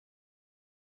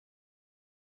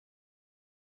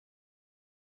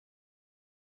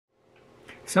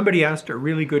Somebody asked a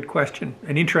really good question,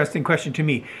 an interesting question to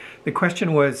me. The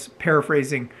question was,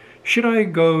 paraphrasing, should I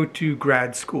go to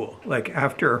grad school, like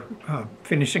after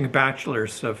finishing a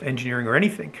bachelor's of engineering or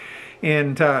anything?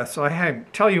 And so I had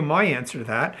to tell you my answer to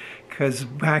that, because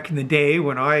back in the day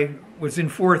when I was in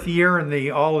fourth year and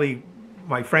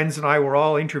my friends and I were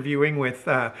all interviewing with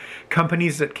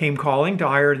companies that came calling to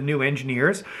hire the new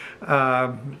engineers,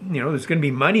 there's going to be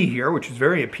money here, which is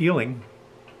very appealing.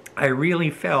 I really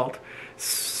felt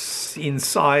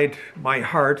inside my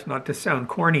heart, not to sound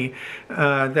corny,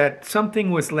 that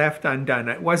something was left undone.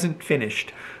 It wasn't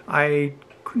finished. I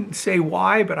couldn't say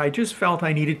why, but I just felt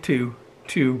I needed to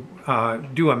do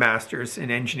a master's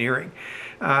in engineering.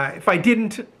 If I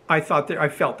didn't, I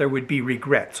felt there would be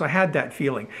regret. So I had that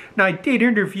feeling. Now I did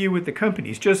interview with the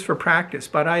companies just for practice,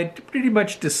 but I pretty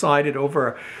much decided over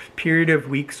a period of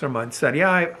weeks or months that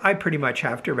yeah, I pretty much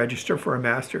have to register for a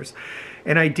master's,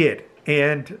 and I did.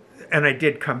 And I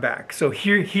did come back. So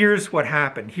here's what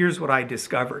happened. Here's what I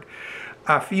discovered.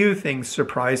 A few things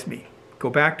surprised me. Go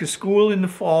back to school in the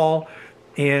fall,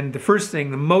 and the first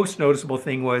thing, the most noticeable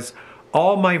thing was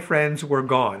all my friends were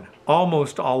gone,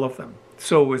 almost all of them.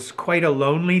 So it was quite a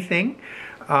lonely thing.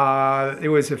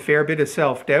 There was a fair bit of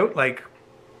self-doubt. Like,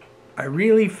 I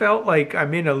really felt like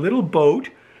I'm in a little boat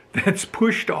that's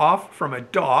pushed off from a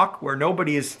dock where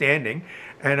nobody is standing,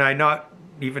 and I not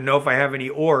even know if I have any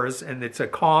oars, and it's a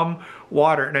calm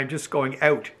water, and I'm just going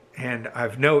out, and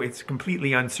it's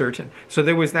completely uncertain. So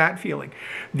there was that feeling.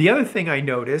 The other thing I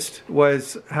noticed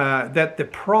was that the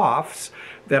profs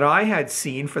that I had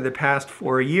seen for the past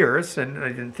 4 years, and I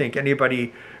didn't think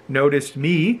anybody noticed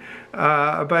me,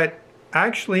 but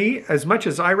actually, as much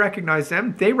as I recognized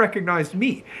them, they recognized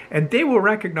me, and they will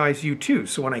recognize you too.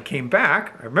 So when I came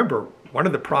back, I remember one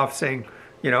of the profs saying,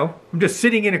 I'm just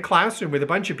sitting in a classroom with a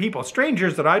bunch of people,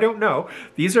 strangers that I don't know.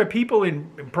 These are people in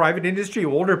private industry,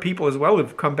 older people as well,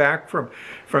 who've come back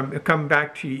come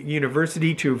back to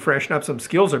university to freshen up some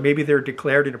skills, or maybe they're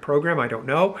declared in a program, I don't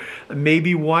know.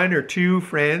 Maybe one or two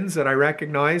friends that I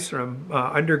recognize from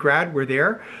undergrad were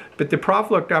there. But the prof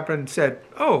looked up and said,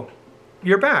 "Oh,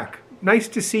 you're back. Nice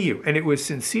to see you," and it was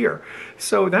sincere.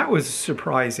 So that was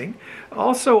surprising.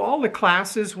 Also, all the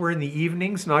classes were in the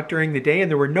evenings, not during the day, and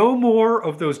there were no more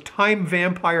of those time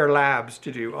vampire labs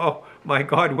to do. Oh my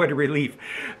God, what a relief.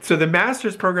 So the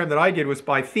master's program that I did was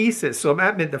by thesis. So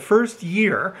that meant the first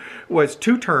year was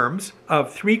 2 terms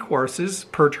of 3 courses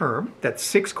per term. That's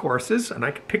 6 courses, and I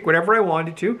could pick whatever I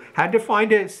wanted to. Had to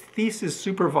find a thesis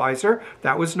supervisor.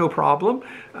 That was no problem.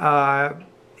 And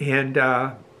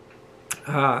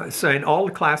all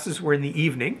the classes were in the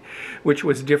evening, which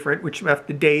was different, which left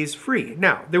the days free.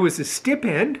 Now, there was a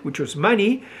stipend, which was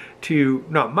money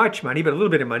not much money, but a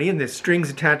little bit of money, and the strings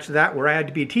attached to that where I had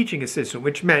to be a teaching assistant,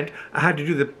 which meant I had to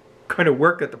do the kind of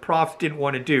work that the profs didn't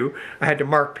want to do. I had to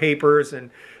mark papers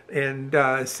and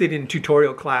sit in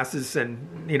tutorial classes and,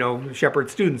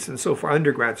 shepherd students and so for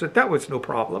undergrads. So that was no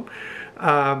problem.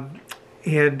 And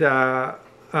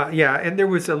there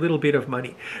was a little bit of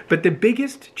money. But the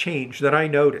biggest change that I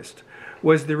noticed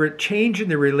was the change in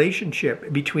the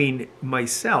relationship between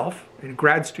myself, and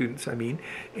grad students,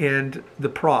 and the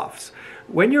profs.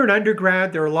 When you're an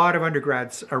undergrad, there are a lot of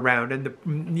undergrads around, and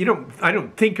I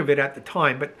don't think of it at the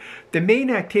time, but the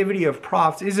main activity of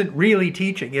profs isn't really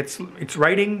teaching. It's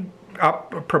writing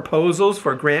up proposals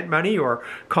for grant money or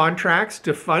contracts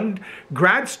to fund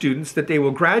grad students that they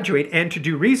will graduate and to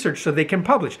do research so they can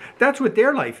publish. That's what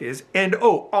their life is. And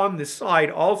on the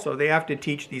side also, they have to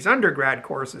teach these undergrad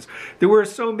courses. There were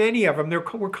so many of them. They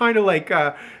were kind of like,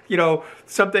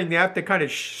 something they have to kind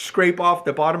of scrape off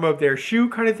the bottom of their shoe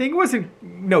kind of thing. It wasn't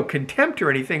no contempt or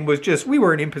anything. It was just we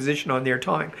were an imposition on their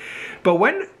time. But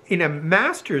when in a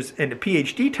master's and a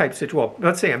PhD type situation, well,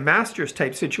 let's say a master's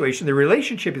type situation, the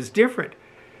relationship is different.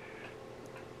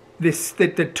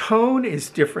 The tone is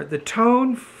different. The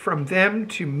tone from them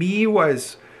to me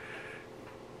was,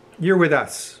 "You're with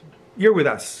us. You're with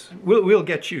us. We'll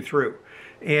get you through."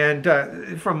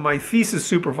 And from my thesis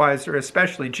supervisor,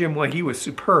 especially Jim White, he was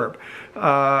superb.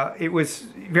 It was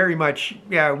very much,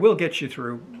 "Yeah, we'll get you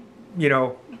through.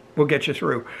 We'll get you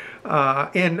through."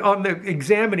 And on the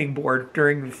examining board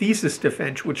during the thesis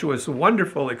defense, which was a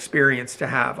wonderful experience to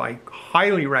have, I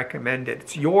highly recommend it.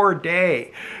 It's your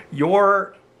day,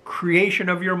 your creation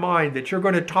of your mind that you're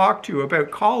going to talk to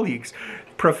about colleagues,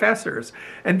 professors,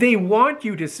 and they want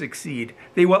you to succeed.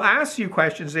 They will ask you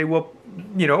questions. They will,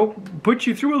 put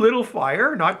you through a little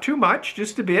fire, not too much,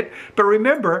 just a bit. But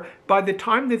remember, by the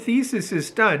time the thesis is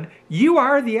done, you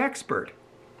are the expert.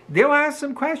 They'll ask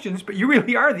some questions, but you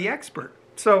really are the expert.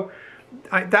 So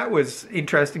that was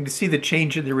interesting to see the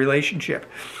change in the relationship.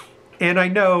 And I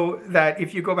know that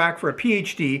if you go back for a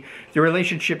PhD, the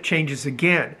relationship changes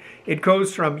again. It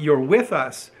goes from you're with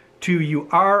us to you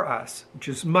are us, which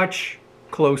is much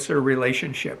closer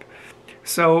relationship.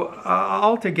 So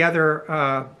altogether,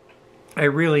 I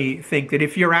really think that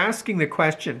if you're asking the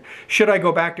question, should I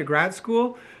go back to grad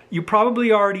school? You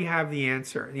probably already have the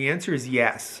answer. The answer is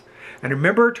yes. And I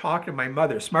remember talking to my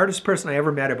mother, smartest person I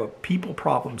ever met, about people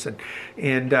problems and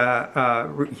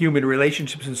human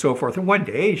relationships and so forth. And one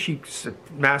day, she's a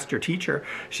master teacher,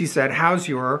 she said, how's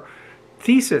your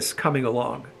thesis coming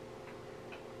along?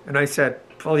 And I said,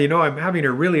 well, you know, I'm having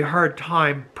a really hard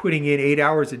time putting in 8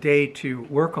 hours a day to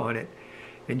work on it.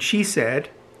 And she said,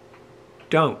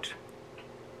 don't.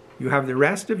 You have the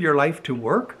rest of your life to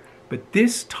work, but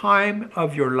this time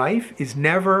of your life is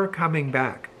never coming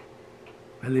back.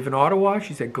 I live in Ottawa.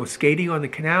 She said, go skating on the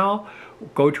canal,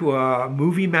 go to a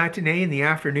movie matinee in the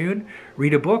afternoon,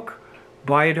 read a book,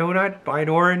 buy a donut, buy an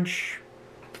orange,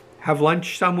 have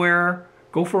lunch somewhere,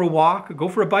 go for a walk, go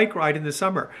for a bike ride in the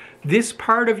summer. This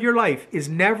part of your life is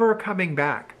never coming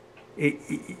back.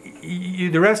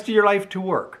 The rest of your life to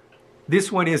work.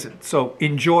 This one isn't. So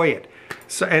enjoy it.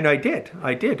 So, and I did.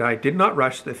 I did not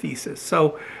rush the thesis.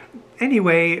 So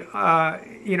anyway,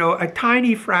 you know, a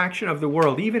tiny fraction of the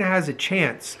world even has a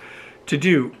chance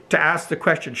to ask the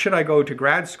question, should I go to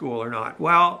grad school or not?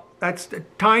 Well, that's a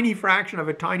tiny fraction of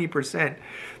a tiny percent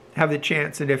have the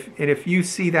chance. And if you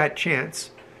see that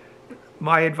chance,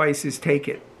 my advice is take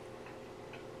it.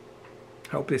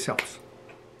 I hope this helps.